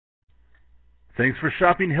Thanks for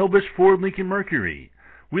shopping Hillbush Ford Lincoln Mercury.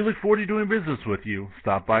 We look forward to doing business with you.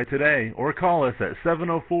 Stop by today or call us at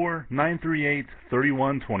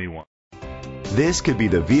 704-938-3121. This could be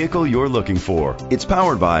the vehicle you're looking for. It's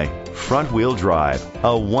powered by front-wheel drive,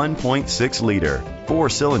 a 1.6-liter,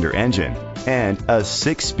 4-cylinder engine, and a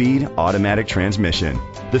 6-speed automatic transmission.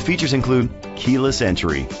 The features include keyless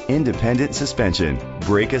entry, independent suspension,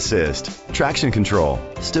 brake assist, traction control,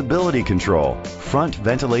 stability control, front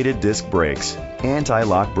ventilated disc brakes,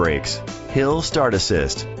 anti-lock brakes, hill start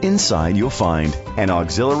assist. Inside you'll find an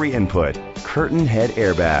auxiliary input, curtain head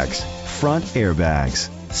airbags, front airbags,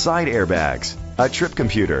 side airbags, a trip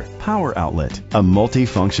computer, power outlet, a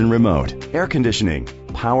multi-function remote, air conditioning,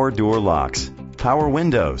 power door locks, power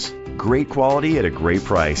windows. Great quality at a great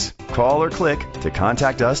price. Call or click to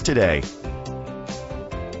contact us today.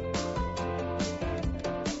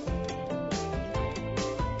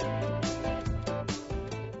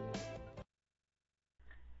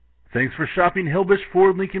 Thanks for shopping Hillbush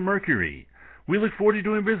Ford Lincoln Mercury. We look forward to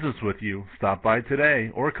doing business with you. Stop by today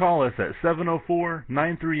or call us at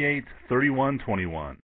 704-938-3121.